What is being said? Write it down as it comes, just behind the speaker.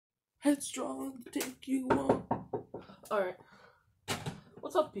Headstrong to take you on. Alright.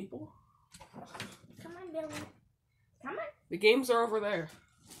 What's up, people? Come on, Billy. Come on. The games are over there.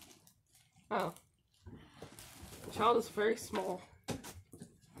 Oh. The child is very small.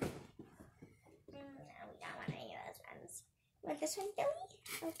 No, we don't want any of those ones. You want this one,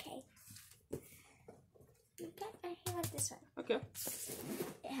 Billy? Okay. I want this one. Okay.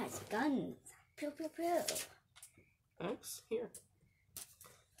 It has guns. Pew, pew, pew. Thanks. Here.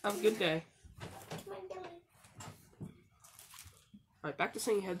 Have a good day. Come on, Billy. Alright, back to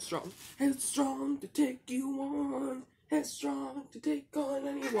singing Headstrong. Headstrong to take you on. Headstrong to take on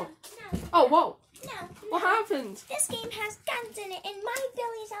anyone. No. Oh, whoa. No. What happened? This game has guns in it, and my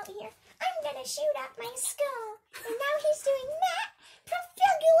Billy's out here. I'm gonna shoot at my skull. And now he's doing that.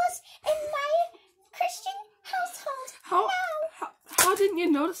 Profligulous in my Christian household. How didn't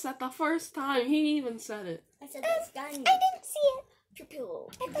you notice that the first time? He even said it. I said that's guns. I didn't see it. Pew, pew.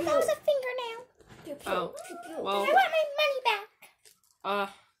 I thought that was a fingernail. Pew, pew. Oh. Pew, pew. Well. I want my money back.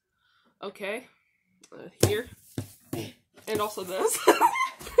 Okay. Here. And also this.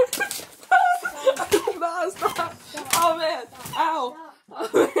 No, stop. Oh, man. Ow.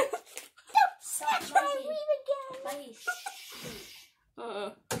 Don't snatch my weave again.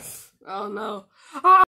 Oh, no. Ah!